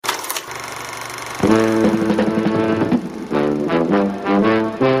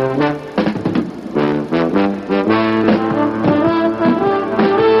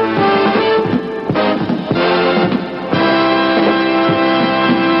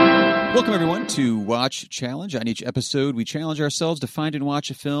Welcome, everyone, to Watch Challenge. On each episode, we challenge ourselves to find and watch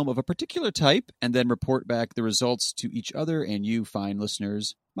a film of a particular type and then report back the results to each other and you, fine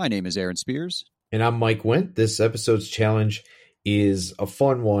listeners. My name is Aaron Spears. And I'm Mike Wendt. This episode's challenge is a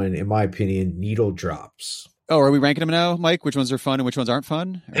fun one, in my opinion, needle drops. Oh, are we ranking them now, Mike? Which ones are fun and which ones aren't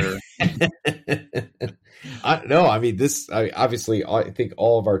fun? No, I mean, obviously, I think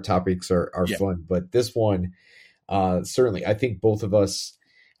all of our topics are fun, but this one, certainly, I think both of us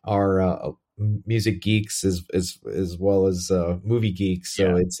are music geeks as well as movie geeks.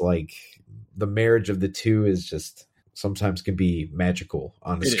 So it's like the marriage of the two is just sometimes can be magical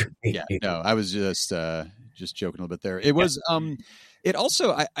on the screen. Yeah, no, I was just joking a little bit there. It was, it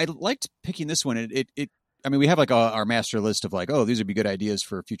also, I liked picking this one. I mean, we have like our master list of like, oh, these would be good ideas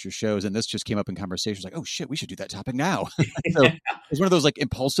for future shows. And this just came up in conversations like, oh shit, we should do that topic now. So it's one of those like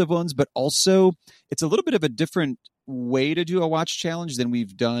impulsive ones, but also it's a little bit of a different way to do a watch challenge than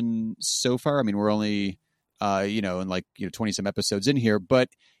we've done so far. I mean, we're only, in like, 20 some episodes in here, but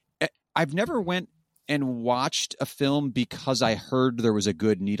I've never went and watched a film because I heard there was a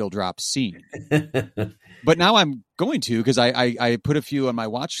good needle drop scene. But now I'm going to, because I put a few on my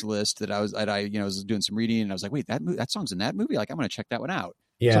watch list that I was doing some reading and I was like, wait, that song's in that movie? Like, I'm going to check that one out.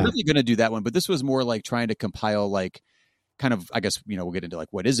 Yeah. So I'm really going to do that one. But this was more like trying to compile like kind of, I guess, we'll get into like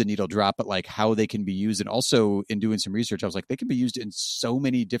what is a needle drop, but like how they can be used. And also in doing some research, I was like, they can be used in so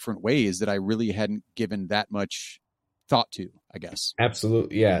many different ways that I really hadn't given that much thought to, I guess.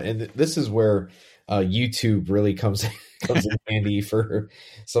 Absolutely. Yeah. And this is where YouTube really comes in handy for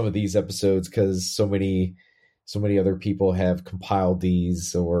some of these episodes, because so many other people have compiled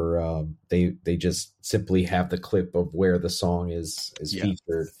these, or they just simply have the clip of where the song is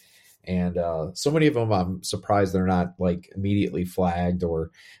featured. And so many of them, I'm surprised they're not like immediately flagged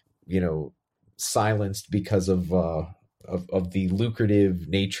or, silenced because of the lucrative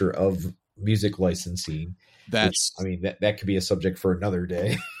nature of music licensing. That could be a subject for another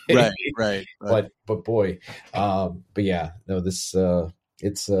day. Right. But boy, but yeah, no, this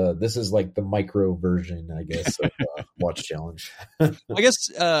is like the micro version, I guess, of Watch Challenge. I guess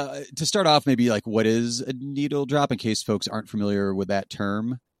to start off, maybe like what is a needle drop in case folks aren't familiar with that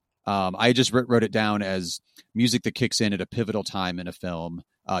term. I just wrote it down as music that kicks in at a pivotal time in a film.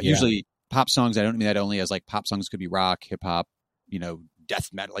 Usually pop songs. I don't mean that only as like pop songs, could be rock, hip hop, death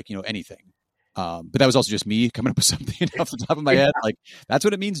metal, like, anything. But that was also just me coming up with something off the top of my head. Like, that's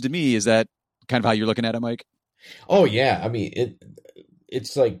what it means to me. Is that kind of how you're looking at it, Mike? Oh yeah. I mean,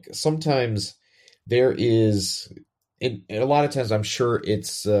 it's like sometimes there is, and a lot of times I'm sure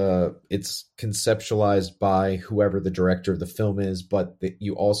it's conceptualized by whoever the director of the film is, but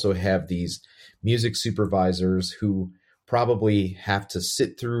you also have these music supervisors who probably have to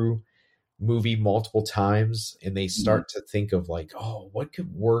sit through movie multiple times, and they start to think of like, oh, what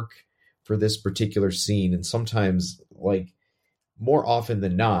could work for this particular scene. And sometimes, like, more often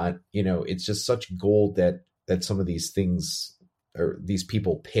than not, it's just such gold that some of these things or these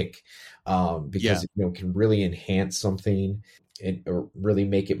people pick, because it can really enhance something and or really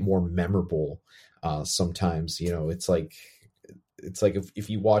make it more memorable. Sometimes, it's like if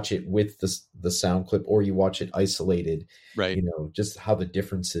you watch it with the sound clip or you watch it isolated, right? Just how the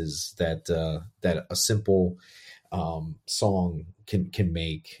differences that a simple song can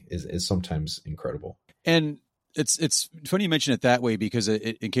make is sometimes incredible. And it's funny you mention it that way, because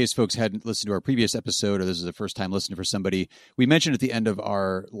in case folks hadn't listened to our previous episode, or this is the first time listening for somebody, we mentioned at the end of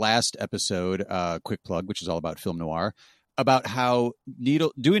our last episode, quick plug, which is all about film noir, about how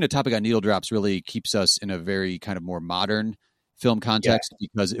doing a topic on needle drops really keeps us in a very kind of more modern film context,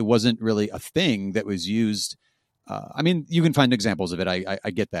 because it wasn't really a thing that was used. I mean, you can find examples of it.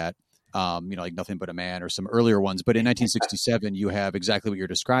 I get that. Like Nothing But a Man or some earlier ones. But in 1967, you have exactly what you're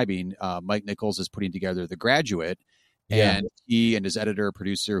describing. Mike Nichols is putting together The Graduate, and he and his editor,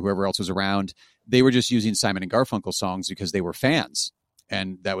 producer, whoever else was around, they were just using Simon and Garfunkel songs because they were fans.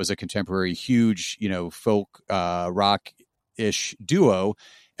 And that was a contemporary, huge, folk rock-ish duo.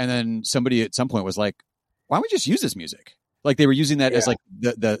 And then somebody at some point was like, why don't we just use this music? Like, they were using that as like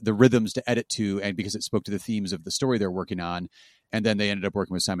the rhythms to edit to, and because it spoke to the themes of the story they're working on. And then they ended up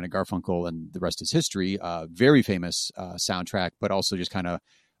working with Simon and Garfunkel, and the rest is history. Very famous soundtrack, but also just kind of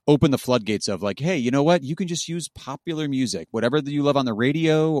opened the floodgates of like, hey, you know what? You can just use popular music, whatever you love on the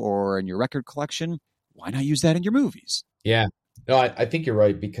radio or in your record collection. Why not use that in your movies? Yeah, no, I think you're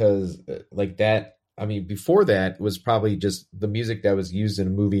right, because like that. I mean, before that was probably just the music that was used in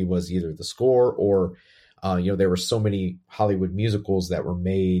a movie was either the score or, there were so many Hollywood musicals that were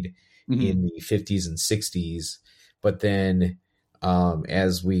made in the 50s and 60s, but then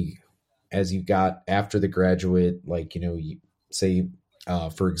as you got after The Graduate, like, you say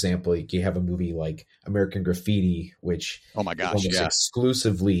For example, like you have a movie like American Graffiti, which Oh my is gosh, almost yeah.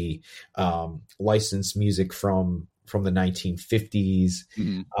 exclusively licensed music from the 1950s,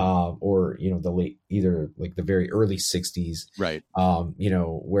 Mhm. or the late, either like the very early 60s, Right.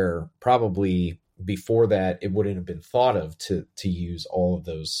 where probably before that it wouldn't have been thought of to use all of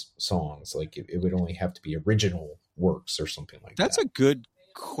those songs. Like it would only have to be original works or something like That's that. a good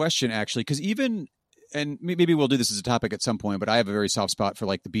question, actually, because even, and maybe we'll do this as a topic at some point, but I have a very soft spot for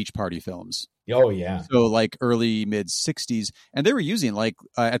like the beach party films. Oh yeah, So like early mid 60s, and they were using like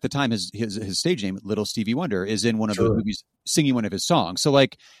at the time his stage name Little Stevie Wonder is in one of those sure. movies singing one of his songs. So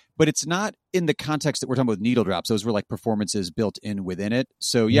like, but it's not in the context that we're talking about with Needle Drops. Those were like performances built in within it.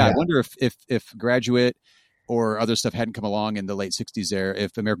 So yeah, I Yeah, wonder if Graduate or other stuff hadn't come along in the late 60s there,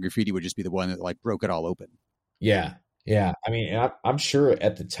 if American Graffiti would just be the one that like broke it all open. yeah, yeah. I mean, I'm sure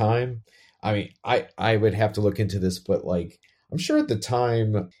at the time. I mean, I would have to look into this, but like, I'm sure at the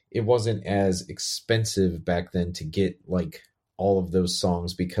time it wasn't as expensive back then to get like all of those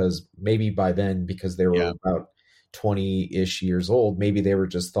songs, because maybe by then, because they were Yeah. about 20-ish years old, maybe they were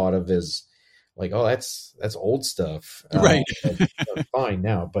just thought of as like, oh, that's old stuff. Right. That's fine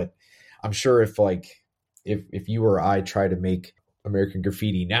now. But I'm sure if like if you or I try to make American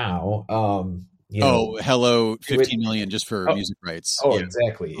Graffiti now, Oh, hello, it would. 15 million just for Oh, music rights. oh, Yeah.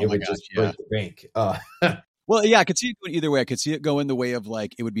 exactly. Oh It my would gosh. just Yeah. break the bank. Well, yeah, I could see it going either way. I could see it go in the way of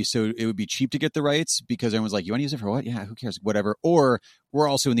like it would be cheap to get the rights because everyone's like, you want to use it for what? Yeah, who cares? Whatever. Or we're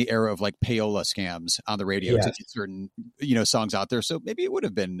also in the era of like payola scams on the radio to Yes. get certain songs out there. So maybe it would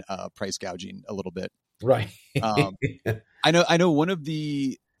have been price gouging a little bit. Right. Um, I know one of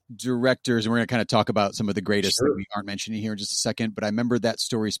the directors, and we're going to kind of talk about some of the greatest that Sure. we aren't mentioning here in just a second. But I remember that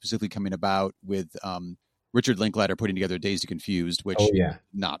story specifically coming about with Richard Linklater putting together Dazed and Confused, which Oh yeah.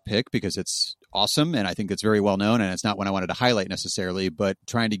 not pick because it's awesome and I think it's very well known and it's not one I wanted to highlight necessarily, but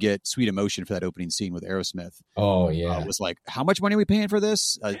trying to get Sweet Emotion for that opening scene with Aerosmith Oh yeah. was like, how much money are we paying for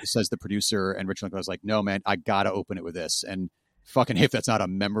this? Says the producer, and Richard Linklater was like, no man, I gotta open it with this. And fucking if that's not a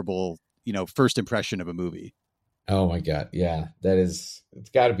memorable first impression of a movie. Oh my God. Yeah. It's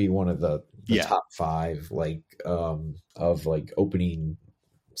got to be one of the Yeah. top five, like, of like opening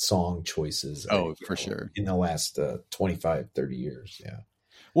song choices. For sure. In the last 25, 30 years. Yeah.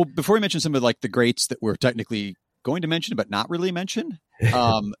 Well, before we mention some of like the greats that we're technically going to mention but not really mention,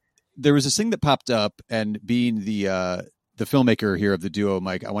 there was this thing that popped up, and being the filmmaker here of the duo,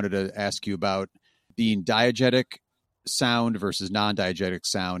 Mike, I wanted to ask you about being diegetic sound versus non-diegetic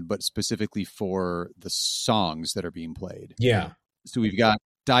sound, but specifically for the songs that are being played. Yeah. So we've got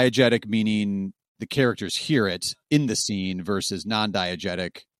diegetic, meaning the characters hear it in the scene, versus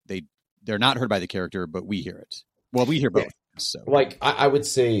non-diegetic. They're not heard by the character, but we hear it. Well, we hear both. Yeah. So, like, I would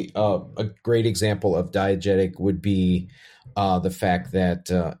say a great example of diegetic would be the fact that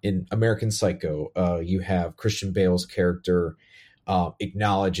in American Psycho, you have Christian Bale's character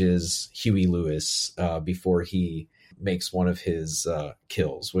acknowledges Huey Lewis before he makes one of his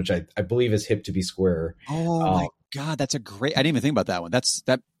kills, which I believe is Hip to Be Square. Oh my God, that's a great. I didn't even think about that one.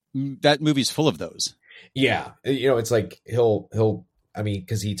 That movie's full of those. Yeah, it's like he'll. I mean,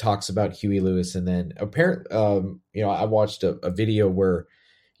 because he talks about Huey Lewis, and then apparently, I watched a video where,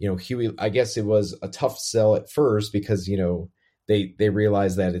 Huey. I guess it was a tough sell at first because they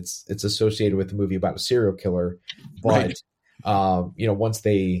realized that it's associated with the movie about a serial killer, but right. Once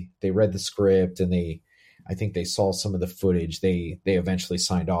they read the script and I think they saw some of the footage, they eventually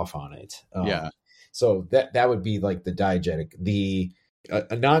signed off on it. Yeah. So that would be like the diegetic.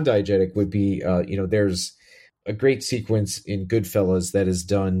 A non-diegetic would be, there's a great sequence in Goodfellas that is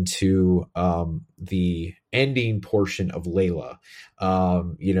done to the ending portion of Layla,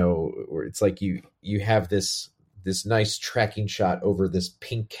 where it's like you have this nice tracking shot over this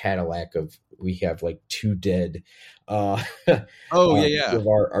pink Cadillac we have like two dead yeah of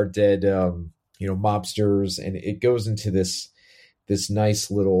our dead mobsters, and it goes into this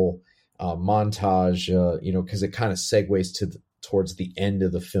nice little montage, because it kind of segues towards the end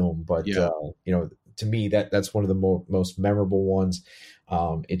of the film, but to me that's one of the most memorable ones.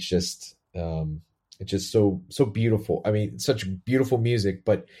 It's just so beautiful. I mean, such beautiful music,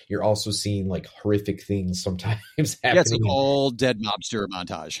 but you're also seeing like horrific things sometimes happening. Yeah, it's like all dead mobster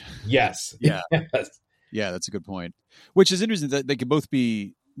montage. Yes. Yeah. Yes. Yeah, that's a good point. Which is interesting that they could both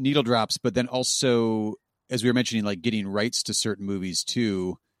be needle drops, but then also, as we were mentioning, like getting rights to certain movies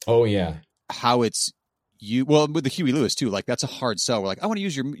too. Oh yeah. How it's with the Huey Lewis too, like that's a hard sell. We're like, I want to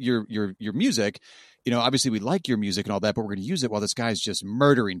use your music. Obviously we like your music and all that, but we're going to use it while this guy's just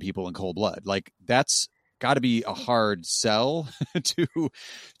murdering people in cold blood. Like that's got to be a hard sell to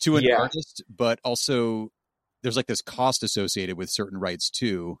an artist, but also there's like this cost associated with certain rights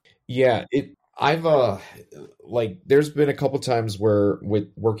too. Yeah, I've like there's been a couple times where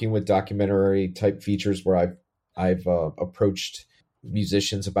with working with documentary type features where I've approached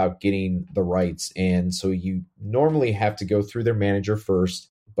musicians about getting the rights, and so you normally have to go through their manager first,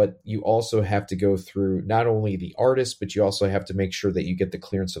 but you also have to go through not only the artist, but you also have to make sure that you get the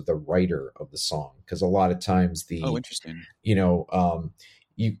clearance of the writer of the song, because a lot of times Interesting.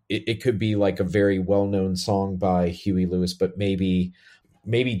 It could be like a very well-known song by Huey Lewis, but maybe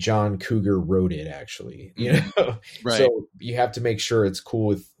John Cougar wrote it actually, Right. So you have to make sure it's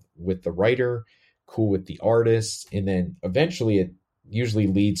cool with the writer, cool with the artist, and then eventually it usually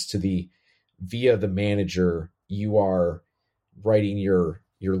leads to via the manager, you are writing your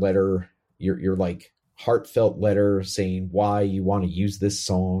letter, your like heartfelt letter saying why you want to use this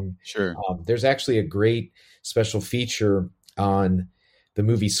song. Sure. There's actually a great special feature on the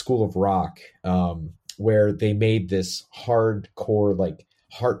movie School of Rock, where they made this hardcore, like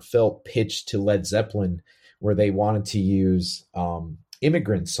heartfelt pitch to Led Zeppelin, where they wanted to use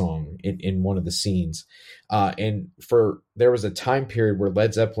Immigrant Song in one of the scenes. And there was a time period where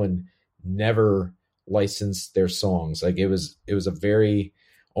Led Zeppelin never licensed their songs. Like it was a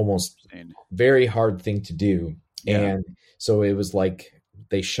almost very hard thing to do. Yeah. And so it was like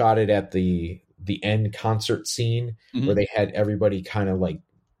they shot it at the end concert scene where they had everybody kind of like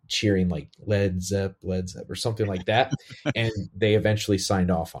cheering like Led Zepp or something like that. And they eventually signed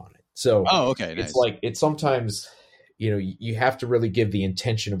off on it. So okay, nice. It's like, it's sometimes, you have to really give the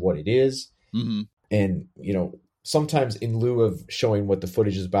intention of what it is. Mm-hmm. And, sometimes in lieu of showing what the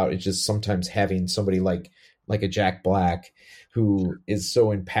footage is about, it's just sometimes having somebody like a Jack Black who is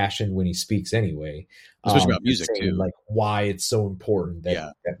so impassioned when he speaks anyway. Especially about music too. Like why it's so important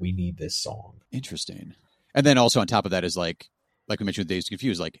that we need this song. Interesting. And then also on top of that is like we mentioned with Dazed and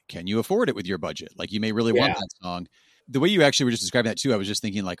Confused, like, can you afford it with your budget? Like you may really want that song. The way you actually were just describing that too, I was just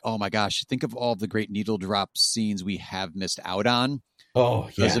thinking like, oh my gosh, think of all the great needle drop scenes we have missed out on. Oh,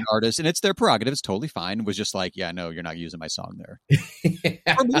 yeah. As an artist, and it's their prerogative. It's totally fine. It was just like, yeah, no, you're not using my song there.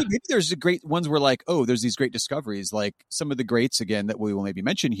 Or maybe there's great ones where like, oh, there's these great discoveries, like some of the greats again that we will maybe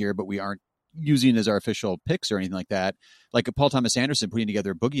mention here, but we aren't using as our official picks or anything like that. Like Paul Thomas Anderson putting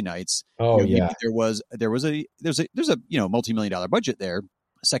together Boogie Nights. Oh, yeah. There's a multi-million-dollar budget there,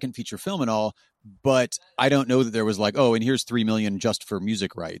 second feature film and all, but I don't know that there was like, oh, and here's $3 million just for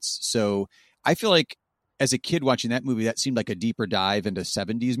music rights. So I feel like as a kid watching that movie, that seemed like a deeper dive into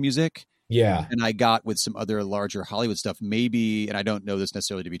 70s music. Yeah. And I got with some other larger Hollywood stuff, maybe, and I don't know this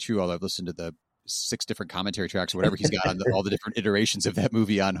necessarily to be true, although I've listened to the 6 different commentary tracks or whatever he's got on all the different iterations of that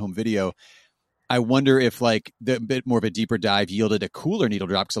movie on home video. I wonder if like the bit more of a deeper dive yielded a cooler needle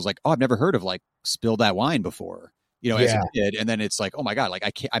drop, because I was like, oh, I've never heard of like Spill That Wine before, as a kid. And then it's like, oh my God, like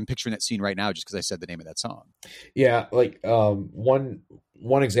I'm picturing that scene right now just because I said the name of that song. Yeah. Like one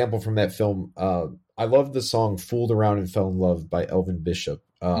example from that film, I love the song "Fooled Around and Fell in Love" by Elvin Bishop.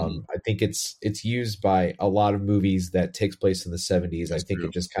 I think it's used by a lot of movies that takes place in the 70s. That's I think true.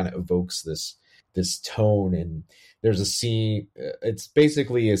 It just kind of evokes this tone. And there's a scene. It's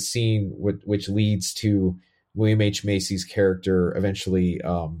basically a scene which leads to William H. Macy's character eventually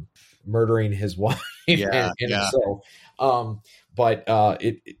murdering his wife and himself. But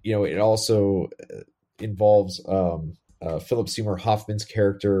it also involves Philip Seymour Hoffman's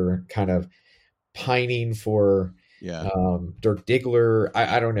character kind of pining for Dirk Diggler.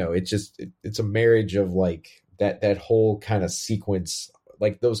 I don't know. It's just it's a marriage of like that whole kind of sequence,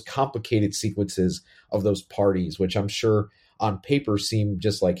 like those complicated sequences of those parties, which I'm sure on paper seem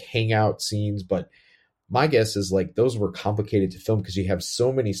just like hangout scenes, but my guess is like those were complicated to film because you have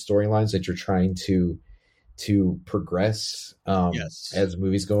so many storylines that you're trying to progress as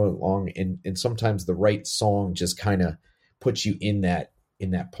movies go along, and sometimes the right song just kind of puts you in that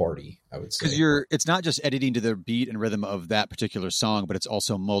party, I would say. Because it's not just editing to the beat and rhythm of that particular song, but it's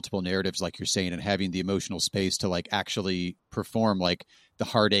also multiple narratives, like you're saying, and having the emotional space to like actually perform like the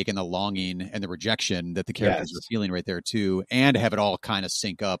heartache and the longing and the rejection that the characters are feeling right there too, and have it all kind of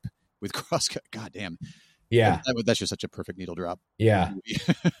sync up with Crosscut. God damn. Yeah. That's just such a perfect needle drop. Yeah.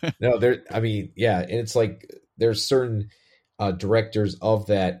 No, and it's like there's certain directors of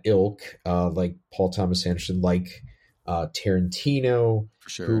that ilk, like Paul Thomas Anderson, like Tarantino, for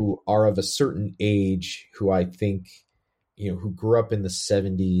sure, who are of a certain age, who I think, who grew up in the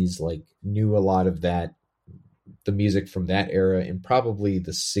 70s, like knew a lot of that, the music from that era, and probably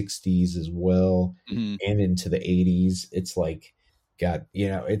the 60s as well, and into the 80s. It's like, God,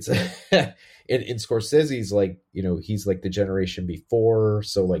 it's in Scorsese's like, he's like the generation before.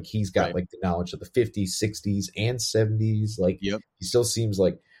 So like, he's got like the knowledge of the 50s, 60s and 70s. Like he still seems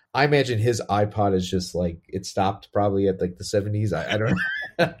like I imagine his iPod is just like it stopped probably at like the 70s. I don't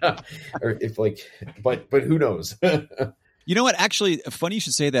know, or if like, but who knows? You know what? Actually, funny you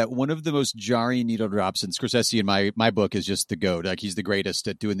should say that. One of the most jarring needle drops, and Scorsese in my book is just the GOAT. Like, he's the greatest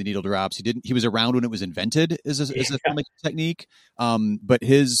at doing the needle drops. He was around when it was invented as a filmmaking technique. But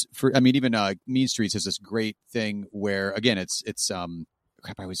even Mean Streets has this great thing where, again, it's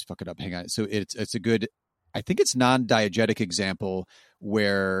crap. I always fuck it up. Hang on. So it's a good, I think it's non-diegetic example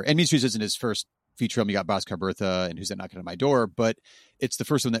where, and Mean Streets isn't his first feature film. You got Boscar Bertha and Who's That Knocking at My Door, but it's the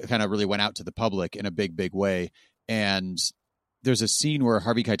first one that kind of really went out to the public in a big, big way. And there's a scene where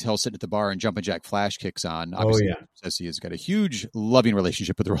Harvey Keitel's sitting at the bar and Jumpin' Jack Flash kicks on. Obviously, Scorsese has got a huge loving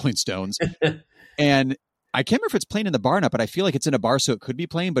relationship with the Rolling Stones. And I can't remember if it's playing in the bar or not, but I feel like it's in a bar, so it could be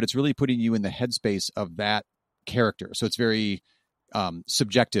playing, but it's really putting you in the headspace of that character. So it's very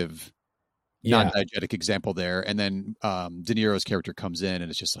subjective, non-diegetic example there. And then De Niro's character comes in and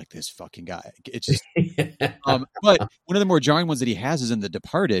it's just like this fucking guy. It's just, but one of the more jarring ones that he has is in The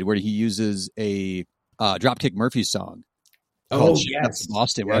Departed, where he uses a Dropkick Murphys song. Yes.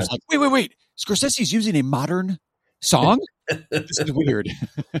 Boston, where I was like, wait. Scorsese's using a modern song? This is weird.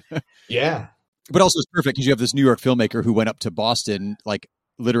 Yeah. But also it's perfect because you have this New York filmmaker who went up to Boston, like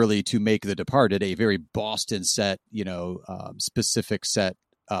literally to make The Departed, a very Boston set, specific set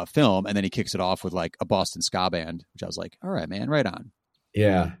film. And then he kicks it off with like a Boston ska band, which I was like, all right, man, right on.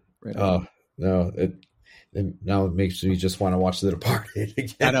 Yeah. Right on. No, now it makes me just want to watch The Departed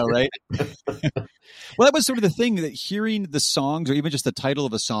again. I know, right? Well, that was sort of the thing, that hearing the songs or even just the title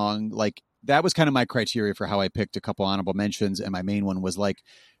of a song, like that was kind of my criteria for how I picked a couple honorable mentions. And my main one was like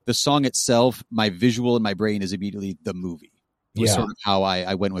the song itself, my visual in my brain is immediately the movie. It was sort of how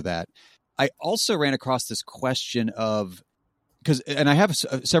I went with that. I also ran across this question of, and I have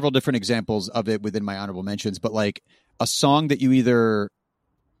several different examples of it within my honorable mentions, but like a song that you either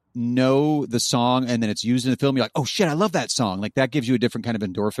know the song and then it's used in the film, you're like, oh shit, I love that song. Like that gives you a different kind of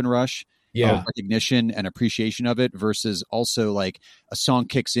endorphin rush of recognition and appreciation of it, versus also like a song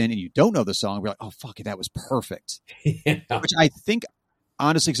kicks in and you don't know the song. We're like, oh fuck it, that was perfect. Which I think,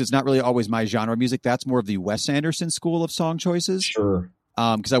 honestly, because it's not really always my genre of music, that's more of the Wes Anderson school of song choices. Sure.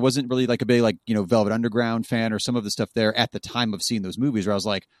 Because I wasn't really like a big Velvet Underground fan or some of the stuff there at the time of seeing those movies, where I was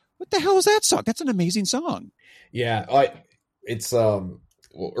like, what the hell is that song? That's an amazing song. Yeah. It's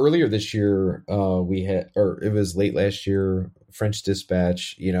earlier this year we had, or it was late last year, French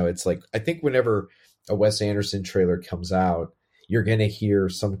Dispatch. It's like, I think whenever a Wes Anderson trailer comes out, you're gonna hear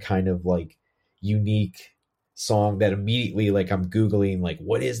some kind of like unique song that immediately, like, I'm Googling like,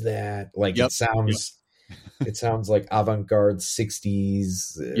 what is that? Like, it sounds like avant-garde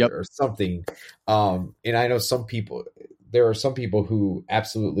 60s or something. And I know there are some people who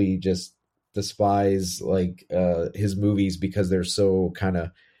absolutely just despise like his movies because they're so kind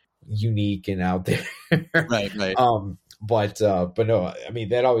of unique and out there. Right. But no, I mean,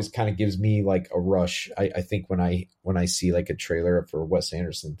 that always kind of gives me like a rush. I think when I see like a trailer for a Wes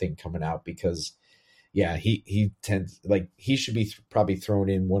Anderson thing coming out, because he tends, like, he should be probably thrown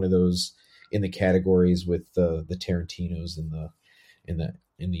in one of those in the categories with the Tarantinos and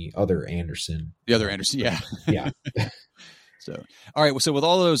the other Anderson. The other Anderson, yeah. Yeah. So, all right. So with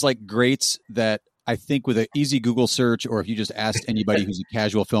all those like greats that I think with an easy Google search, or if you just asked anybody who's a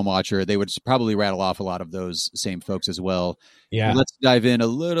casual film watcher, they would probably rattle off a lot of those same folks as well. Yeah. Let's dive in a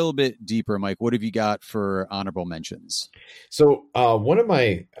little bit deeper, Mike. What have you got for honorable mentions? So one of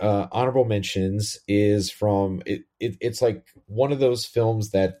my honorable mentions is from it's like one of those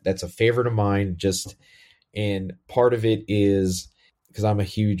films that's a favorite of mine. And part of it is because I'm a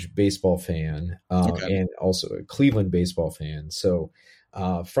huge baseball fan and also a Cleveland baseball fan. So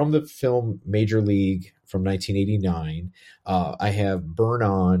from the film Major League from 1989, I have Burn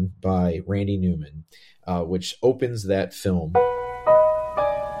On by Randy Newman, which opens that film.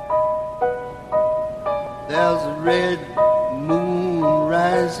 There's a red moon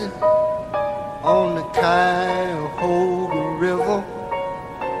rising on the Cuyahoga River,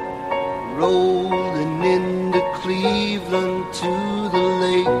 rolling into Cleveland to the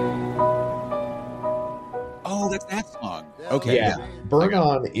lake. Oh, that's that song. Okay. Yeah. Burn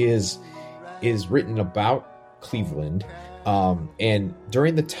On is written about Cleveland. And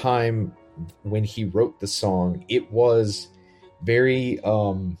during the time when he wrote the song, it was very,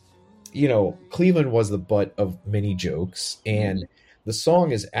 Cleveland was the butt of many jokes. And the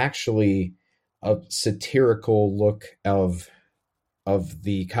song is actually a satirical look of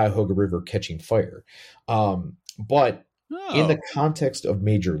the Cuyahoga River catching fire. But in the context of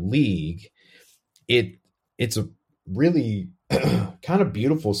Major League, it's a really kind of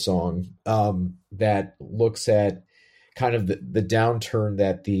beautiful song that looks at kind of the downturn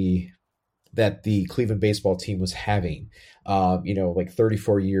that the Cleveland baseball team was having, like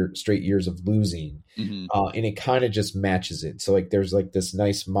 34 straight years of losing. Mm-hmm. And it kind of just matches it. So like, there's like this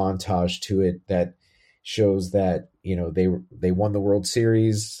nice montage to it that shows that, they won the World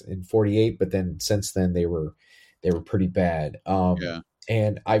Series in 48, but then since then they were pretty bad.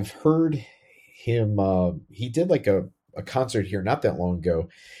 And I've heard him, he did like a concert here not that long ago,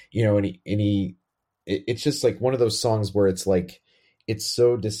 it's just like one of those songs where it's like, it's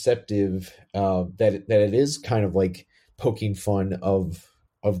so deceptive that it is kind of like poking fun of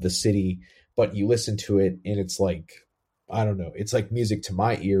the city, but you listen to it and it's like, I don't know, it's like music to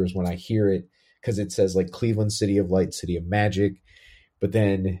my ears when I hear it, because it says like Cleveland, city of light, city of magic, but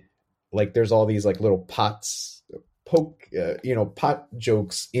then like there's all these like little pot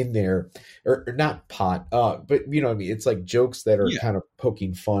jokes in there, or not pot, but what I mean, it's like jokes that are kind of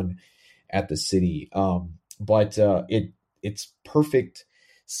poking fun at the city. But it's perfect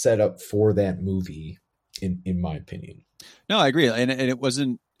setup for that movie, in my opinion. No, I agree. And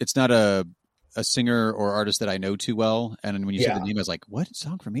it's not a singer or artist that I know too well. And when you said the name, I was like, what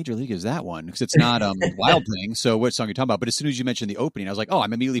song from Major League is that one? Because it's not Wild Thing. So what song are you talking about? But as soon as you mentioned the opening, I was like, oh,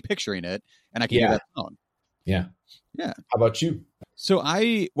 I'm immediately picturing it, and I can hear that song. Yeah. Yeah. How about you? So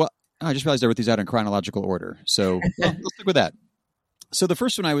I just realized I wrote these out in chronological order. So let's stick with that. So the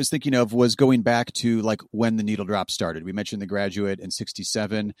first one I was thinking of was going back to like when the needle drop started. We mentioned The Graduate in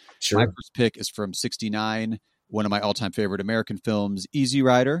 1967. Sure. My first pick is from 1969. One of my all-time favorite American films, Easy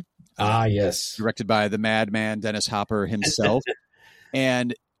Rider. Yes. Directed by the madman Dennis Hopper himself.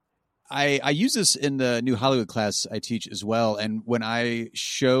 And I use this in the New Hollywood class I teach as well. And when I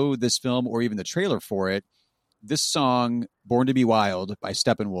show this film or even the trailer for it, this song, Born to Be Wild by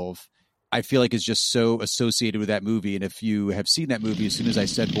Steppenwolf, I feel like is just so associated with that movie. And if you have seen that movie, as soon as I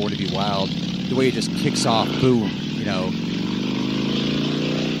said Born to Be Wild, the way it just kicks off, boom,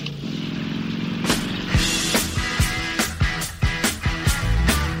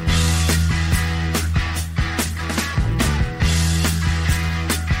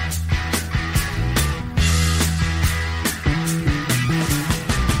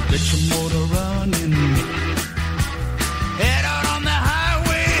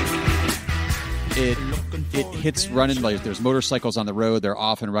 It hits running, like there's motorcycles on the road. They're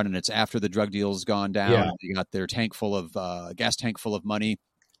off and running. It's after the drug deal's gone down. Yeah. They got their gas tank full of money,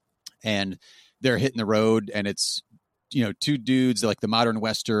 and they're hitting the road. And it's, two dudes, like the modern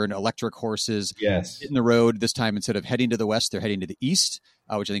Western electric horses, hitting the road. This time, instead of heading to the west, they're heading to the east,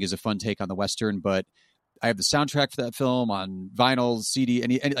 which I think is a fun take on the Western. But I have the soundtrack for that film on vinyl, CD,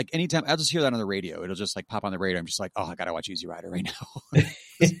 and like anytime I'll just hear that on the radio. It'll just like pop on the radio. I'm just like, oh, I gotta watch Easy Rider right now.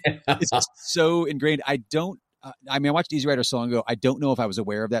 It's just so ingrained. I watched Easy Rider so long ago. I don't know if I was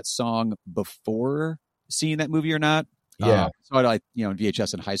aware of that song before seeing that movie or not. Yeah. So I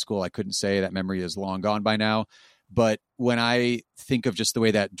VHS in high school, I couldn't say. That memory is long gone by now. But when I think of just the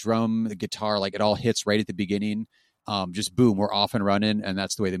way that drum, the guitar, like it all hits right at the beginning, just boom, we're off and running. And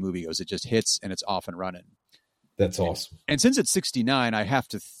that's the way the movie goes. It just hits and it's off and running. That's awesome. And since it's 1969, I have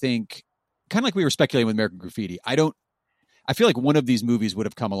to think, kind of like we were speculating with American Graffiti. I feel like one of these movies would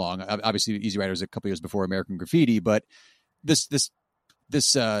have come along. Obviously, Easy Rider was a couple years before American Graffiti, but this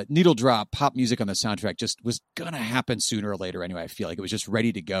needle drop pop music on the soundtrack just was gonna happen sooner or later. Anyway, I feel like it was just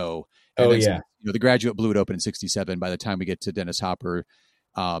ready to go. And The Graduate blew it open in 1967. By the time we get to Dennis Hopper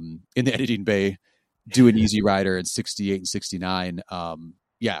in the editing bay doing Easy Rider in 1968 and 1969.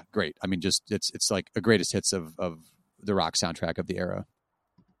 Yeah, great. I mean, just it's like a greatest hits of the rock soundtrack of the era.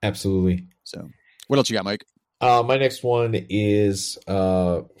 Absolutely. So, what else you got, Mike? My next one is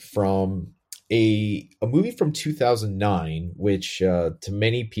from a movie from 2009, which to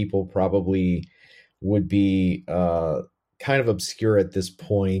many people probably would be kind of obscure at this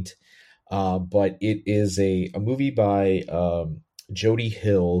point, but it is a movie by Jody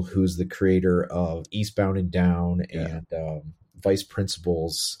Hill, who's the creator of Eastbound and Down and Vice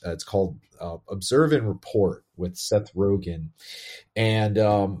Principals. It's called Observe and Report with Seth Rogen, and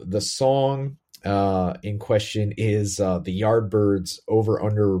the song in question is the Yardbirds' Over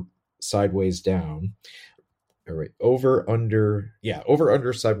Under Sideways Down. All right, Over Under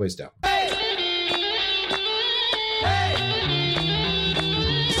Sideways Down.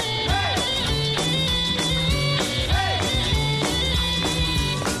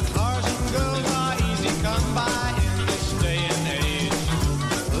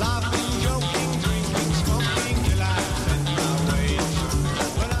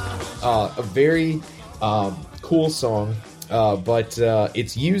 A very cool song, but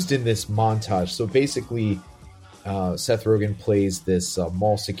it's used in this montage. So basically, Seth Rogen plays this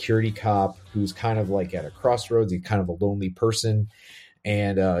mall security cop who's kind of like at a crossroads. He's kind of a lonely person,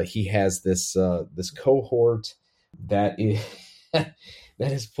 and he has this cohort that is that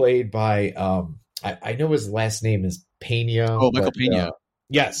is played by I know his last name is Pena. Oh, Michael Pena.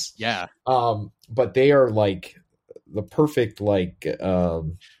 Yes. Yeah. But they are like the perfect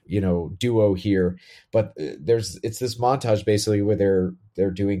duo here. But it's this montage basically where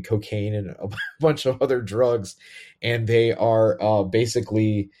they're doing cocaine and a bunch of other drugs, and they are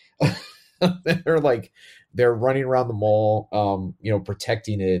basically they're running around the mall,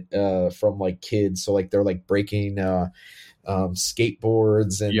 protecting it from like kids. So like they're like breaking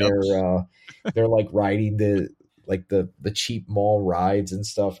skateboards, and they're like riding the cheap mall rides and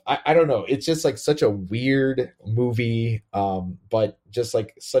stuff. I don't know. It's just like such a weird movie, but just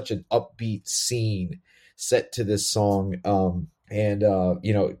like such an upbeat scene set to this song.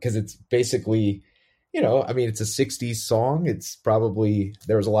 Because it's basically, it's a 60s song. It's probably,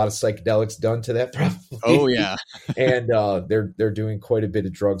 there was a lot of psychedelics done to that probably. Oh yeah. And they're doing quite a bit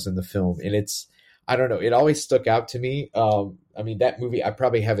of drugs in the film, and it's, I don't know, it always stuck out to me. That movie, I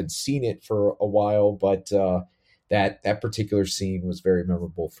probably haven't seen it for a while, but that particular scene was very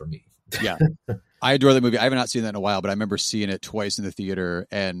memorable for me. Yeah. I adore that movie. I have not seen that in a while, but I remember seeing it twice in the theater,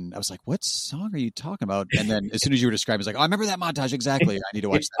 and I was like, what song are you talking about? And then as soon as you were describing, it's like, oh, I remember that montage. Exactly. I need to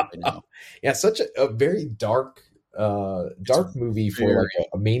watch that right now. Yeah. Such a very dark movie for like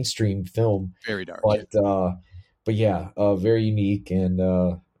a mainstream film. Very dark. But yeah, very unique and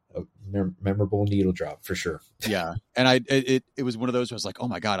a memorable needle drop for sure. Yeah. And it was one of those where I was like, oh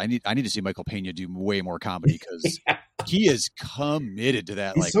my God, I need to see Michael Pena do way more comedy, because he is committed to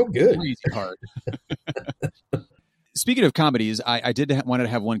that. He's like so good. Crazy hard. Speaking of comedies, I did want to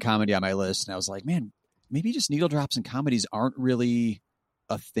have one comedy on my list, and I was like, man, maybe just needle drops and comedies aren't really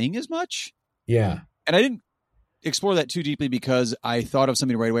a thing as much. Yeah. And I didn't explore that too deeply because I thought of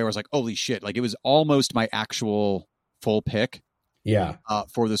something right away where I was like, holy shit. Like it was almost my actual full pick. Yeah.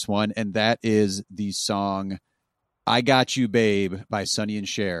 For this one. And that is the song I Got You Babe by Sonny and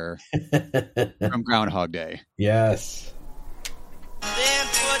Cher from Groundhog Day. Yes. Then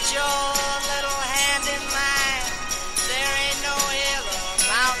put your little hand in mine. There ain't no hill or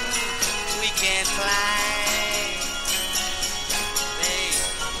mountain we can't climb. Babe,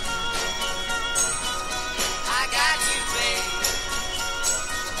 I got you, babe.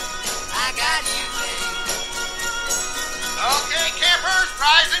 I got you, babe. Okay, campers,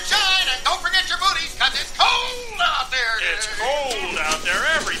 rise and shine, and don't forget your booties, cause it's cold out there. It's cold out there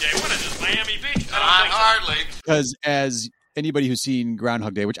every day. What is this, Miami Beach? Not hardly. Because as anybody who's seen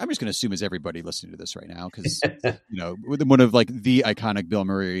Groundhog Day, which I'm just going to assume is everybody listening to this right now, because one of like the iconic Bill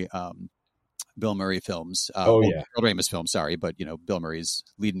Murray films. Bill Ramis film, sorry, but Bill Murray's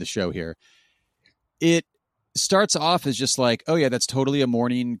leading the show here. It starts off as just like, oh yeah, that's totally a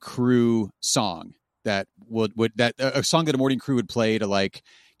morning crew song. That a song that a morning crew would play to like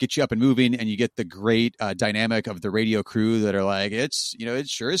get you up and moving, and you get the great dynamic of the radio crew that are like, it's it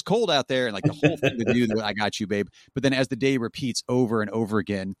sure is cold out there, and like the whole thing to do I got you, babe. But then as the day repeats over and over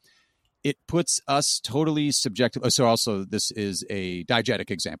again, it puts us totally subjective. So also this is a diegetic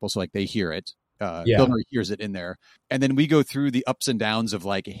example, so like they hear it. Bill Murray hears it in there, and then we go through the ups and downs of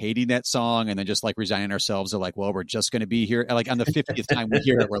like hating that song, and then just like resigning ourselves to like, well, we're just going to be here. And like on the 50th time we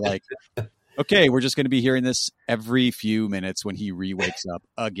hear it, we're like, okay, we're just going to be hearing this every few minutes when he re-wakes up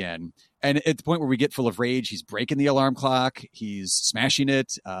again. And at the point where we get full of rage, he's breaking the alarm clock, he's smashing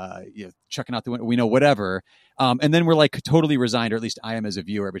it, chucking out the window, whatever. And then we're like totally resigned, or at least I am as a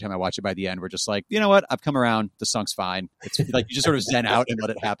viewer. Every time I watch it, by the end, we're just like, you know what? I've come around. The song's fine. It's like you just sort of zen out and let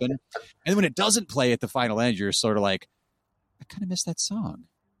it happen. And when it doesn't play at the final end, you're sort of like, I kind of miss that song.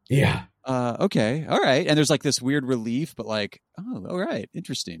 Yeah. Okay. All right. And there's like this weird relief, but like, oh, all right.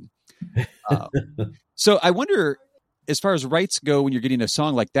 Interesting. So I wonder, as far as rights go, when you're getting a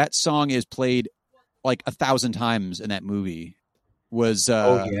song like that, song is played like 1,000 times in that movie. Does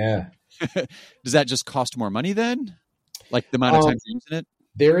that just cost more money then? Like the amount of times you're using it?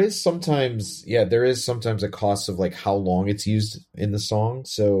 There is sometimes a cost of like how long it's used in the song.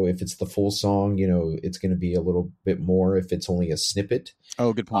 So if it's the full song, it's going to be a little bit more if it's only a snippet.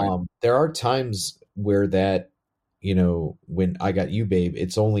 Oh, good point. There are times where that, when I Got You, Babe,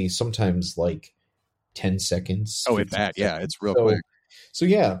 it's only sometimes like 10 seconds. Oh, it's that. Yeah, it's real quick. So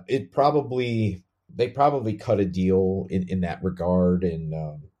yeah, they probably cut a deal in that regard. And,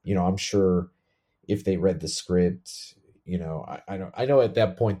 I'm sure if they read the script, I know at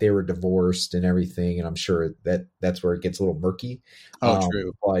that point they were divorced and everything, and I'm sure that's where it gets a little murky. Oh,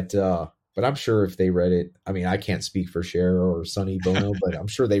 true. But But I'm sure if they read it, I mean, I can't speak for Cher or Sonny Bono, but I'm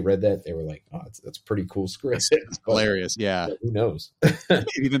sure they read that. They were like, oh, that's a pretty cool script. It's hilarious. Yeah. But who knows?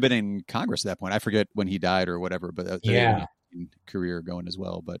 He'd even been in Congress at that point. I forget when he died or whatever, but yeah, career going as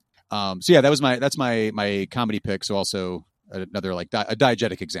well. But so yeah, that's my comedy pick. So also another like a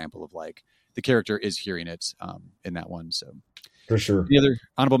diegetic example of like the character is hearing it in that one. So for sure. The other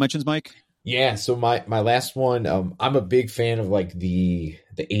honorable mentions, Mike? Yeah, so my last one, I'm a big fan of like the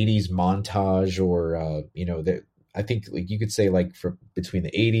 80s montage, or you know, that I think like you could say like from between the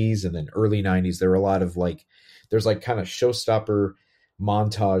 80s and then early 90s, there were a lot of like there's like kind of showstopper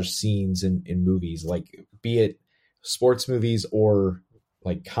montage scenes in movies, like be it sports movies or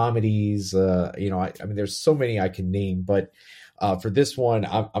like comedies. You know, I mean, there's so many I can name, but for this one,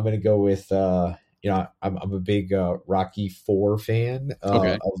 I'm going to go with you know, I'm a big Rocky IV fan.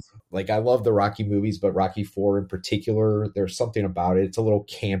 Okay. Like I love the Rocky movies, but Rocky IV in particular, there's something about it. It's a little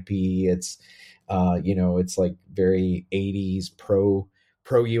campy. It's you know, it's like very 80s pro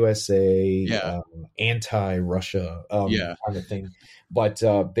USA, anti Russia kind of thing. But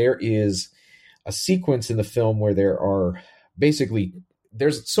there is a sequence in the film where there's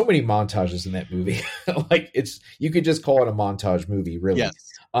so many montages in that movie. Like you could just call it a montage movie, really. Yes.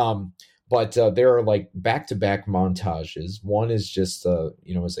 But there are like back-to-back montages. One is just,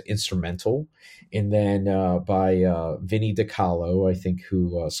 you know, as an instrumental, and then by Vinnie DiCarlo, I think,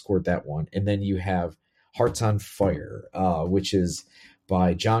 who scored that one. And then you have Hearts on Fire, which is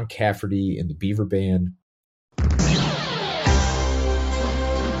by John Cafferty and the Beaver Band.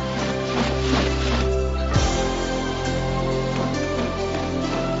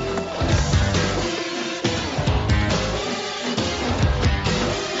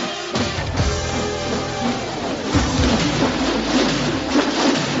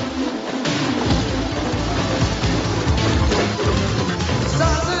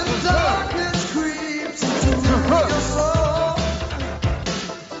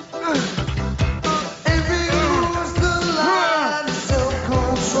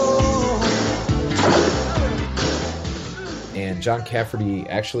 John Cafferty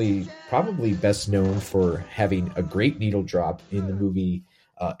actually probably best known for having a great needle drop in the movie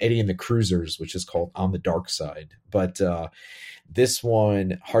Eddie and the Cruisers, which is called On the Dark Side. But this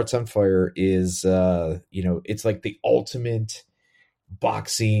one, Hearts on Fire, is, you know, it's like the ultimate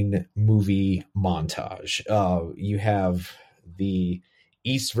boxing movie montage. You have the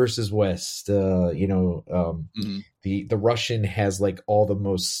East versus West, you know, the Russian has like all the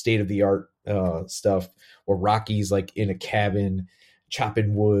most state-of-the-art stuff, where Rocky's like in a cabin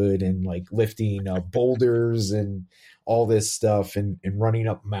chopping wood and like lifting boulders and all this stuff and running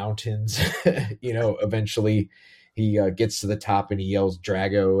up mountains. You know, eventually he gets to the top and he yells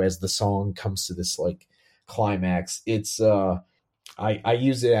Drago as the song comes to this like climax. It's I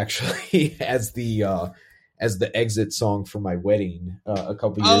use it actually as the exit song for my wedding a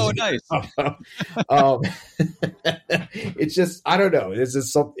couple years ago. Nice. It's just, I don't know. It's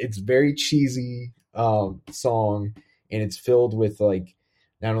just it's very cheesy song, and it's filled with like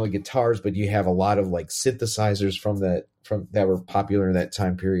not only guitars, but you have a lot of like synthesizers from that were popular in that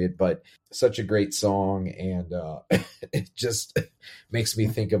time period. But such a great song, and it just makes me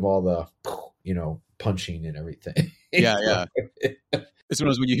think of all the, you know, punching and everything. Yeah. It's one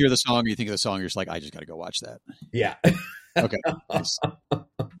of those, when you hear the song, you think of the song, you're just like, I just got to go watch that. Yeah. Okay. Nice.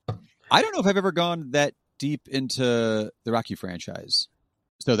 I don't know if I've ever gone that deep into the Rocky franchise.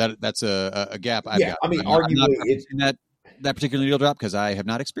 So that's a gap I've got. I mean, arguably it's that particular needle drop, because I have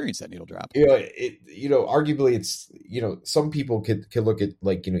not experienced that needle drop. You know, arguably it's, you know, some people could look at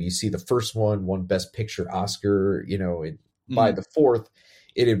like, you know, you see the first one won Best Picture Oscar, you know, by the fourth,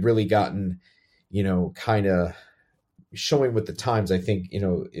 it had really gotten, you know, kind of showing with the times. I think, you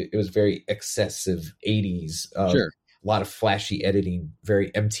know, it was very excessive 80s, sure. A lot of flashy editing, very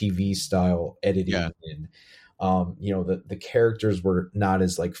MTV style editing. Yeah. And, you know, the characters were not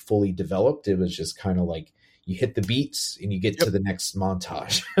as like fully developed. It was just kind of like you hit the beats and you get to the next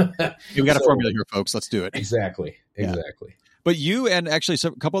montage. We got a formula here, folks. Let's do it. Exactly. Yeah. But you and actually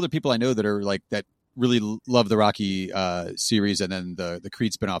a couple other people I know that are like that really love the Rocky series, and then the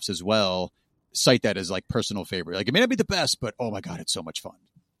Creed spinoffs as well, cite that as like personal favorite. Like, it may not be the best, but oh my God, it's so much fun.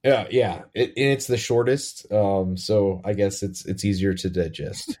 Yeah. It's the shortest. So I guess it's easier to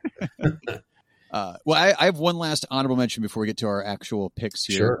digest. Well, I have one last honorable mention before we get to our actual picks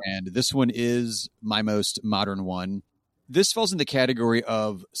here. Sure. And this one is my most modern one. This falls in the category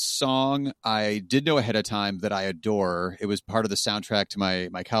of song I did know ahead of time that I adore. It was part of the soundtrack to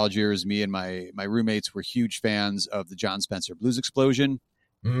my college years. Me and my roommates were huge fans of the John Spencer Blues Explosion.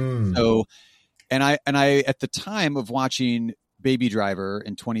 So, and I at the time of watching Baby Driver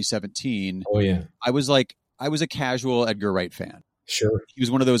in 2017, Oh yeah, I was a casual Edgar Wright fan. sure. He was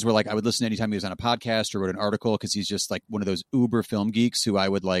one of those where like I would listen anytime he was on a podcast or wrote an article, because he's just like one of those uber film geeks who I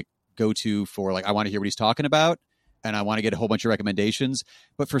would like go to for like, I want to hear what he's talking about and I want to get a whole bunch of recommendations.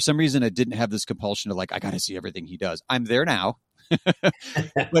 But for some reason, I didn't have this compulsion of like, I got to see everything he does. I'm there now.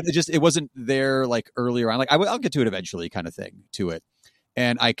 But it wasn't there like earlier on. Like I'll get to it eventually kind of thing to it.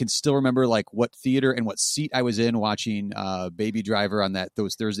 And I can still remember like what theater and what seat I was in watching Baby Driver on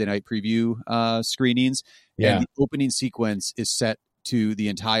those Thursday night preview screenings. Yeah. And the opening sequence is set to the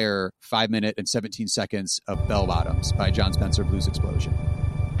entire 5 minute and 17 seconds of Bell Bottoms by John Spencer Blues Explosion.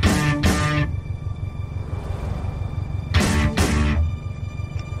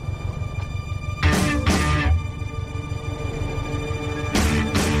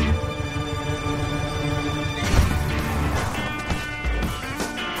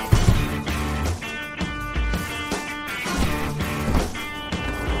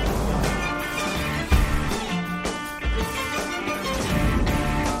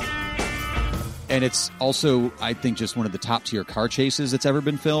 And it's also, I think, just one of the top tier car chases that's ever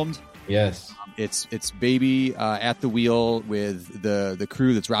been filmed. Yes. It's Baby at the wheel with the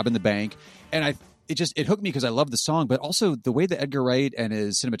crew that's robbing the bank, and it hooked me because I love the song, but also the way that Edgar Wright and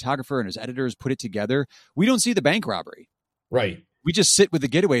his cinematographer and his editors put it together. We don't see the bank robbery. Right. We just sit with the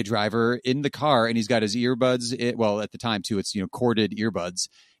getaway driver in the car, and he's got his earbuds. At the time too, it's corded earbuds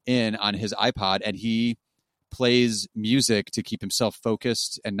in on his iPod, and he plays music to keep himself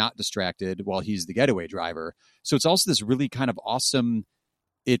focused and not distracted while he's the getaway driver. So it's also this really kind of awesome,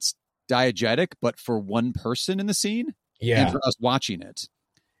 it's diegetic, but for one person in the scene and for us watching it.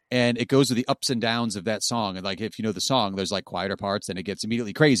 And it goes with the ups and downs of that song. And like, if you know the song, there's like quieter parts and it gets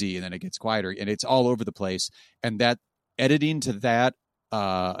immediately crazy and then it gets quieter and it's all over the place. And that editing to that,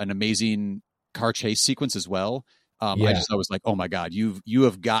 an amazing car chase sequence as well. I was like, oh my God, you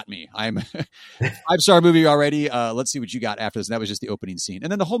have got me. I'm 5-star movie already. Let's see what you got after this. And that was just the opening scene.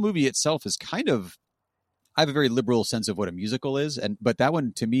 And then the whole movie itself is kind of, I have a very liberal sense of what a musical is. But that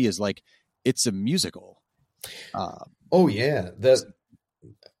one to me is like, it's a musical. Oh yeah.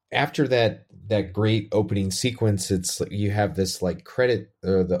 After that great opening sequence, it's you have this like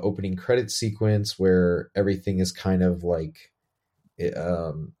the opening credit sequence where everything is kind of like,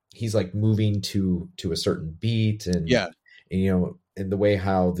 he's like moving to a certain beat and and the way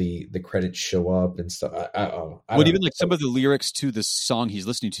how the credits show up and stuff. Even like some of the lyrics to the song he's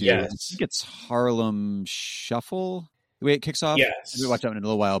listening to, yes. I think it's Harlem Shuffle, the way it kicks off. Yes. We'll watch that in a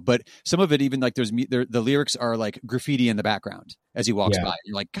little while, but some of it, even like the lyrics are like graffiti in the background as he walks by.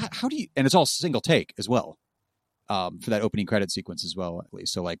 You're like, God, how do you, and it's all single take as well. For that opening credit sequence as well, at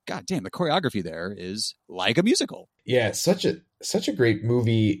least. So like, God damn, the choreography there is like a musical. Yeah, such a great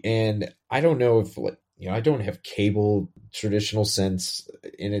movie. And I don't know if I don't have cable traditional sense,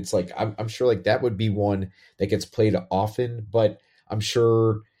 and it's like I'm sure like that would be one that gets played often, but I'm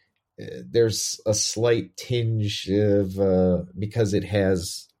sure there's a slight tinge of because it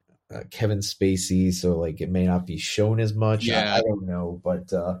has Kevin Spacey, so like it may not be shown as much. I don't know,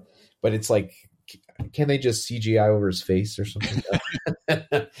 but it's like, can they just CGI over his face or something?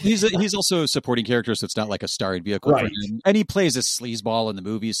 He's also a supporting character, so it's not like a starring vehicle for him. And he plays a sleazeball in the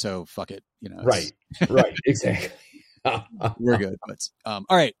movie, so fuck it, Right, exactly. We're good. But, all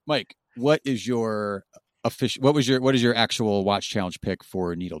right, Mike, what is your actual watch challenge pick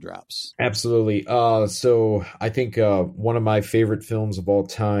for Needle Drops? Absolutely. So I think one of my favorite films of all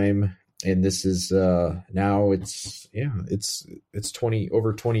time, and this is now it's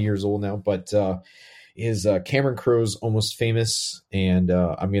over 20 years old now, but is Cameron Crowe's Almost Famous, and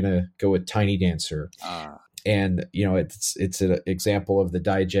I'm gonna go with Tiny Dancer. And it's an example of the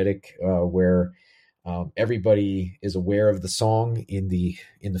diegetic where everybody is aware of the song in the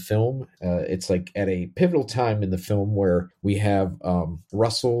film. It's like at a pivotal time in the film where we have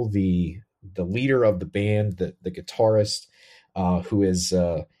Russell, the leader of the band, the guitarist, who is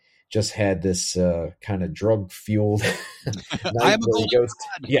just had this kind of drug fueled night where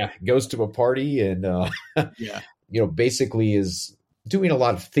he goes to a party and basically is doing a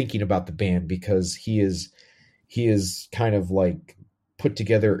lot of thinking about the band because he is kind of like put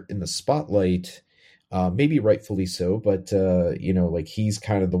together in the spotlight, maybe rightfully so, but like he's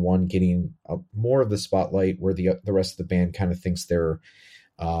kind of the one getting more of the spotlight where the rest of the band kind of thinks they're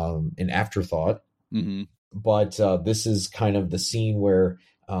an afterthought. Mm-hmm. But this is kind of the scene where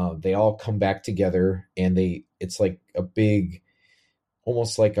they all come back together, and it's like a big,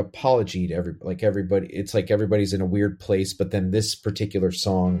 almost like apology to everybody. It's like everybody's in a weird place, but then this particular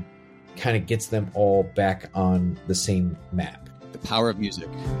song kind of gets them all back on the same map. The power of music.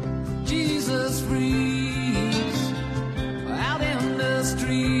 Jesus freeze out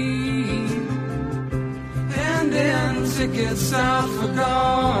street, and then tickets are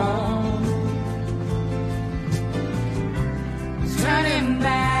forgone. Turning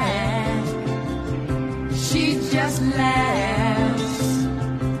back, she just laughs.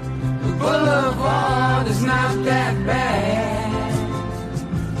 The boulevard is not that bad.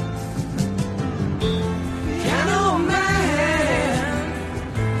 Piano man,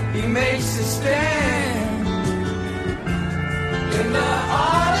 he makes a stand in the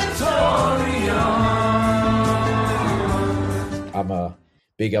auditorium. I'm a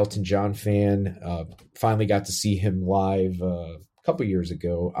big Elton John fan. Finally got to see him live a couple years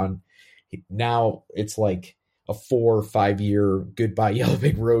ago. Now it's like a 4 or 5 year Goodbye Yellow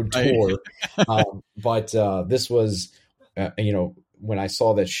Brick Road tour. But this was, when I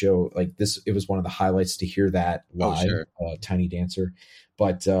saw that show, like this, it was one of the highlights to hear that live. Tiny Dancer.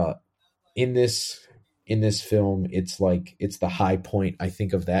 But in this film, it's the high point, I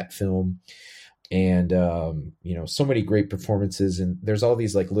think, of that film. And so many great performances, and there's all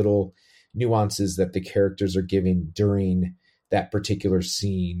these like little nuances that the characters are giving during that particular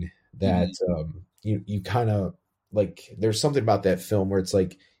scene that you kind of like. There's something about that film where it's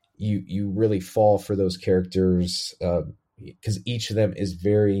like you really fall for those characters because each of them is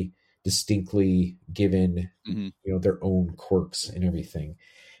very distinctly given their own quirks and everything.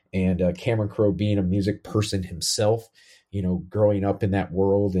 And Cameron Crowe, being a music person himself, growing up in that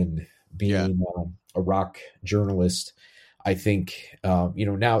world and being a rock journalist, I think,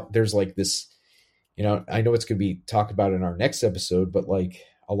 now there's like this, I know it's going to be talked about in our next episode, but like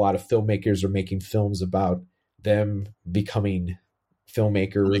a lot of filmmakers are making films about them becoming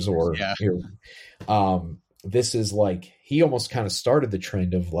filmmakers this is like, he almost kind of started the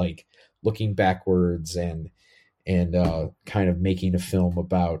trend of like looking backwards and kind of making a film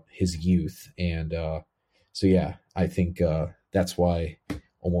about his youth. And so, yeah, I think that's why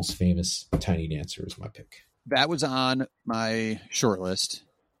Almost Famous Tiny Dancer is my pick. That was on my short list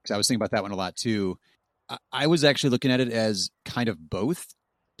because I was thinking about that one a lot too. I was actually looking at it as kind of both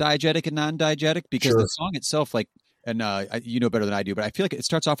diegetic and non-diegetic because the song itself, like, and you know better than I do, but I feel like it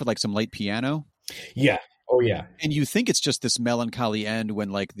starts off with like some light piano. Yeah. Oh yeah. And you think it's just this melancholy end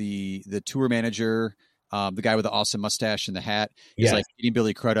when like the tour manager, the guy with the awesome mustache and the hat, is like getting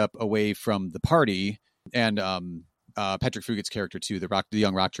Billy Crudup away from the party, and Patrick Fugit's character too, the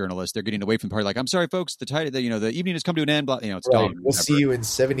young rock journalist, they're getting away from the party. Like, I'm sorry, folks, the evening has come to an end. It's gone. We'll see you in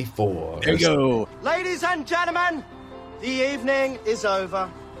 74. There you go. Ladies and gentlemen, the evening is over.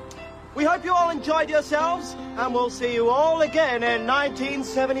 We hope you all enjoyed yourselves, and we'll see you all again in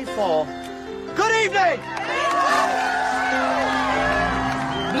 1974. Good evening!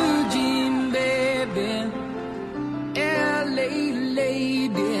 Blue jean baby, LA lady.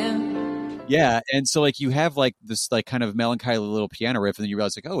 Yeah, and so like you have like this like kind of melancholy little piano riff, and then you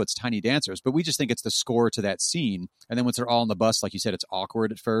realize like, oh, it's Tiny Dancers. But we just think it's the score to that scene. And then once they're all on the bus, like you said, it's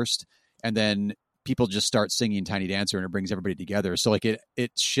awkward at first, and then people just start singing Tiny Dancer, and it brings everybody together. So like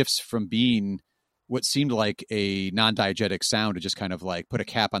it shifts from being what seemed like a non-diegetic sound to just kind of like put a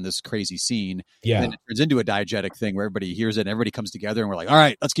cap on this crazy scene. Yeah. And then it turns into a diegetic thing where everybody hears it and everybody comes together and we're like, all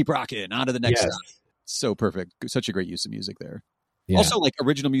right, let's keep rocking on to the next song. So perfect. Such a great use of music there. Yeah. Also like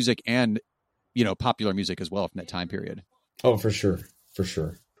original music and, popular music as well from that time period. Oh, for sure. For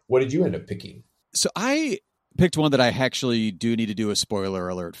sure. What did you end up picking? So I picked one that I actually do need to do a spoiler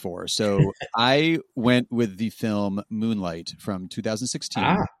alert for. So I went with the film Moonlight from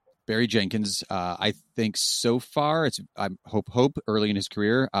 2016. Barry Jenkins, I think so far, I hope early in his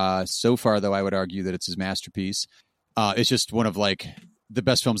career. So far, though, I would argue that it's his masterpiece. It's just one of like the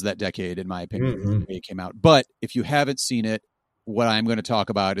best films of that decade, in my opinion, the way it came out. But if you haven't seen it, what I'm going to talk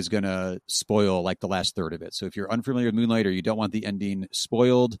about is going to spoil like the last third of it. So if you're unfamiliar with Moonlight or you don't want the ending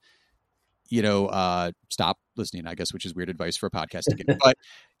spoiled, stop listening, I guess, which is weird advice for a podcast to give. But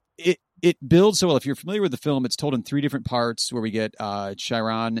it builds so well. If you're familiar with the film, it's told in 3 different parts where we get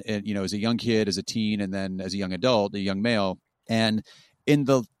Chiron, as a young kid, as a teen, and then as a young adult, a young male. And in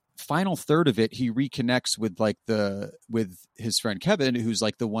the final third of it, he reconnects with with his friend Kevin, who's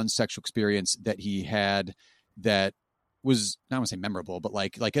like the one sexual experience that he had that was, I don't want to say memorable, but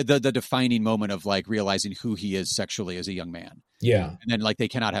like the defining moment of like realizing who he is sexually as a young man. Yeah. And then like they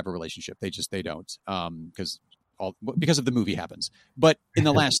cannot have a relationship. They don't because of the movie happens. But in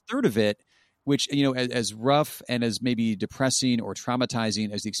the last third of it, which, as rough and as maybe depressing or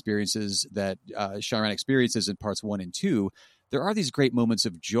traumatizing as the experiences that Chiron experiences in parts 1 and 2, there are these great moments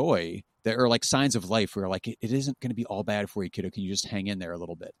of joy that are like signs of life where like, it isn't going to be all bad for you, kiddo. Can you just hang in there a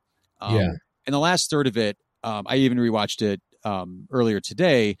little bit? In the last third of it, I even rewatched it earlier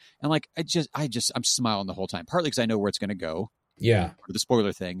today, and like I'm smiling the whole time, partly because I know where it's going to go. Yeah. the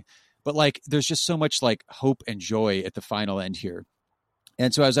spoiler thing. But like, there's just so much like hope and joy at the final end here.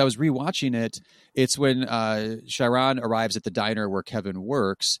 And so as I was rewatching it, it's when Chiron arrives at the diner where Kevin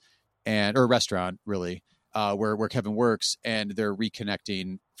works, or restaurant really, where Kevin works, and they're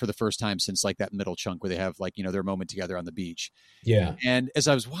reconnecting for the first time since like that middle chunk where they have like, their moment together on the beach. Yeah. And as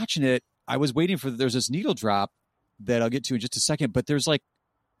I was watching it, I was waiting there's this needle drop that I'll get to in just a second, but there's like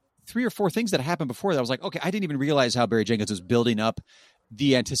 3 or 4 things that happened before that. I was like, okay, I didn't even realize how Barry Jenkins was building up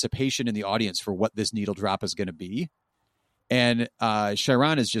the anticipation in the audience for what this needle drop is going to be. And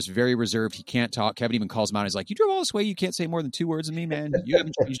Chiron is just very reserved. He can't talk. Kevin even calls him out. He's like, you drove all this way. You can't say more than 2 words to me, man. You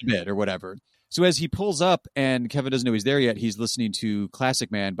haven't changed a bit or whatever. So as he pulls up and Kevin doesn't know he's there yet, he's listening to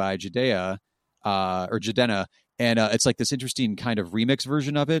Classic Man by Jadena. And it's like this interesting kind of remix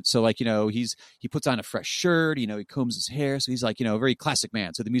version of it. So like, he puts on a fresh shirt, he combs his hair. So he's like, a very classic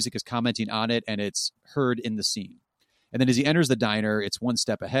man. So the music is commenting on it and it's heard in the scene. And then as he enters the diner, it's One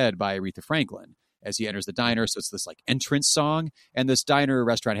Step Ahead by Aretha Franklin as he enters the diner. So it's this like entrance song, and this diner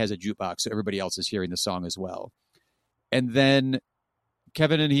restaurant has a jukebox. So everybody else is hearing the song as well. And then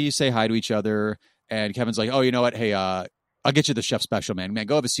Kevin and he say hi to each other, and Kevin's like, oh, you know what? Hey, I'll get you the chef special, man.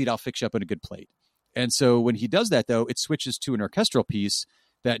 Go have a seat. I'll fix you up in a good plate. And so when he does that, though, it switches to an orchestral piece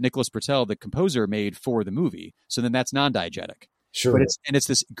that Nicholas Britell, the composer, made for the movie. So then that's non-diegetic. Sure. But it's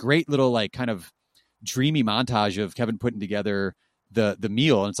this great little like kind of dreamy montage of Kevin putting together the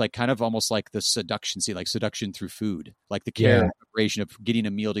meal, and it's like kind of almost like the seduction scene, like seduction through food, like the care and preparation of getting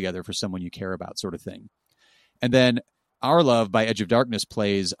a meal together for someone you care about, sort of thing. And then Our Love by Edge of Darkness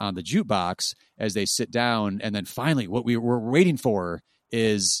plays on the jukebox as they sit down, and then finally what we were waiting for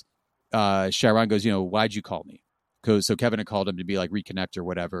is Chiron goes, why'd you call me? So Kevin had called him to be like reconnect or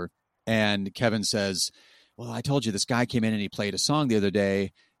whatever, and Kevin says, well, I told you this guy came in and he played a song the other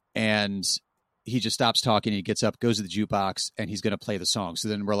day, and he just stops talking. He gets up, goes to the jukebox, and he's going to play the song. So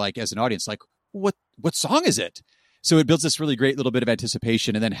then we're like, as an audience, like, what song is it? So it builds this really great little bit of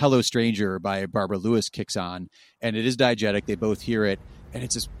anticipation. And then Hello Stranger by Barbara Lewis kicks on, and it is diegetic. They both hear it. And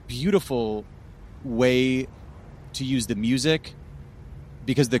it's this beautiful way to use the music,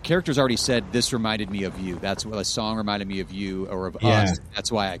 because the characters already said, this reminded me of you. That's what a song reminded me of you or of us.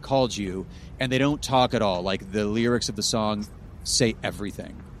 That's why I called you. And they don't talk at all. Like the lyrics of the song say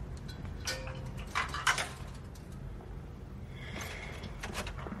everything.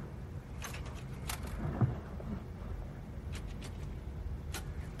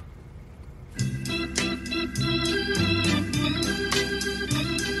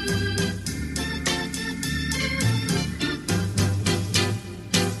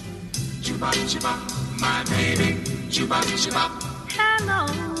 My baby, chubop, chubop.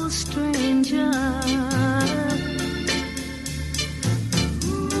 Hello, stranger.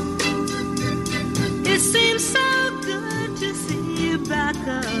 It seems so good to see you back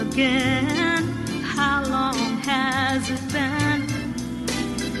again. How long has it been?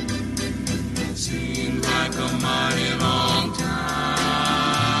 Seems like a mighty long time.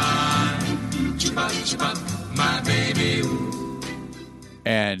 Chubop, chubop, my baby.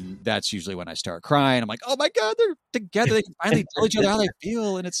 And that's usually when I start crying. I'm like, oh my God, they're together. They can finally tell each other how they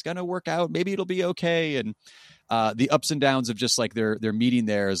feel, and it's going to work out. Maybe it'll be okay. And the ups and downs of just like their meeting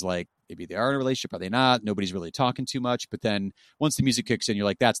there is like, maybe they are in a relationship, are they not? Nobody's really talking too much. But then once the music kicks in, you're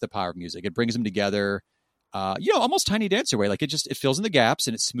like, that's the power of music. It brings them together, almost Tiny Dancer way. Like it fills in the gaps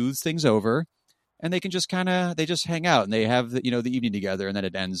and it smooths things over, and they can just they just hang out and they have the evening together, and then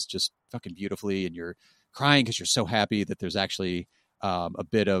it ends just fucking beautifully. And you're crying because you're so happy that there's actually a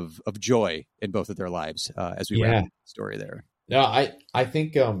bit of joy in both of their lives as we wrap the story there. No, I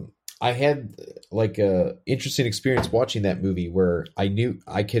think I had like a interesting experience watching that movie where I knew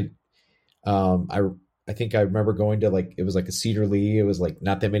I could. I think I remember going to like, it was like a Cedar Lee. It was like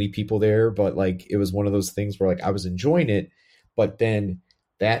not that many people there, but like it was one of those things where like I was enjoying it, but then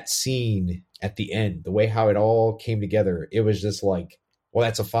that scene at the end, the way how it all came together, it was just like, well,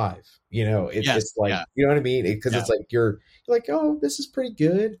 that's a 5. It's like, you know what I mean? Because it's like you're like, oh, this is pretty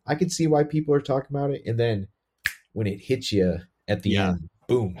good. I can see why people are talking about it. And then when it hits you at the end,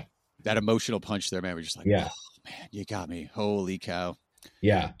 boom. That emotional punch there, man. We're just like, oh, man, you got me. Holy cow.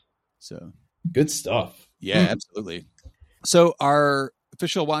 Yeah. So good stuff. Yeah, absolutely. So our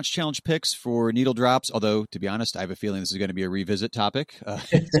official watch challenge picks for Needle Drops, although to be honest, I have a feeling this is going to be a revisit topic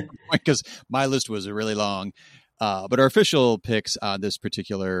because my list was really long. But our official picks on this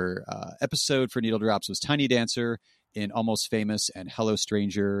particular episode for Needle Drops was Tiny Dancer in Almost Famous and Hello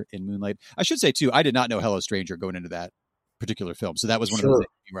Stranger in Moonlight. I should say, too, I did not know Hello Stranger going into that particular film. So that was one of those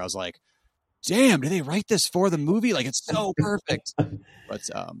things where I was like, damn, did they write this for the movie? Like, it's so perfect. But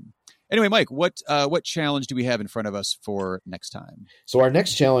Anyway, Mike, what challenge do we have in front of us for next time? So our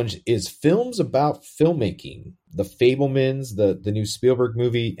next challenge is films about filmmaking. The Fabelmans, the new Spielberg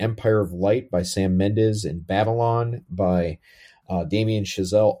movie, Empire of Light by Sam Mendes, and Babylon by Damien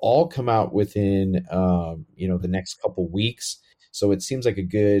Chazelle all come out within the next couple weeks. So it seems like a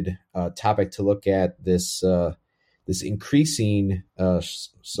good topic to look at, this increasing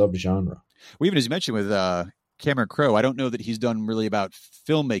subgenre. Well, even as you mentioned with Cameron Crowe, I don't know that he's done really about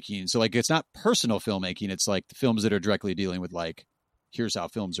filmmaking. So like, it's not personal filmmaking. It's like the films that are directly dealing with like, here's how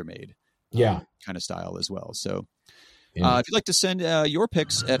films are made. Yeah. Kind of style as well. So if you'd like to send your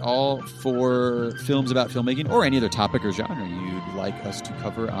picks at all for films about filmmaking or any other topic or genre you'd like us to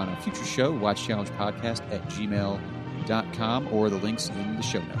cover on a future show, watchchallengepodcast@gmail.com or the links in the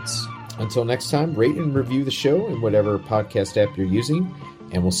show notes. Until next time, rate and review the show in whatever podcast app you're using,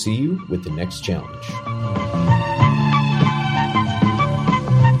 and we'll see you with the next challenge.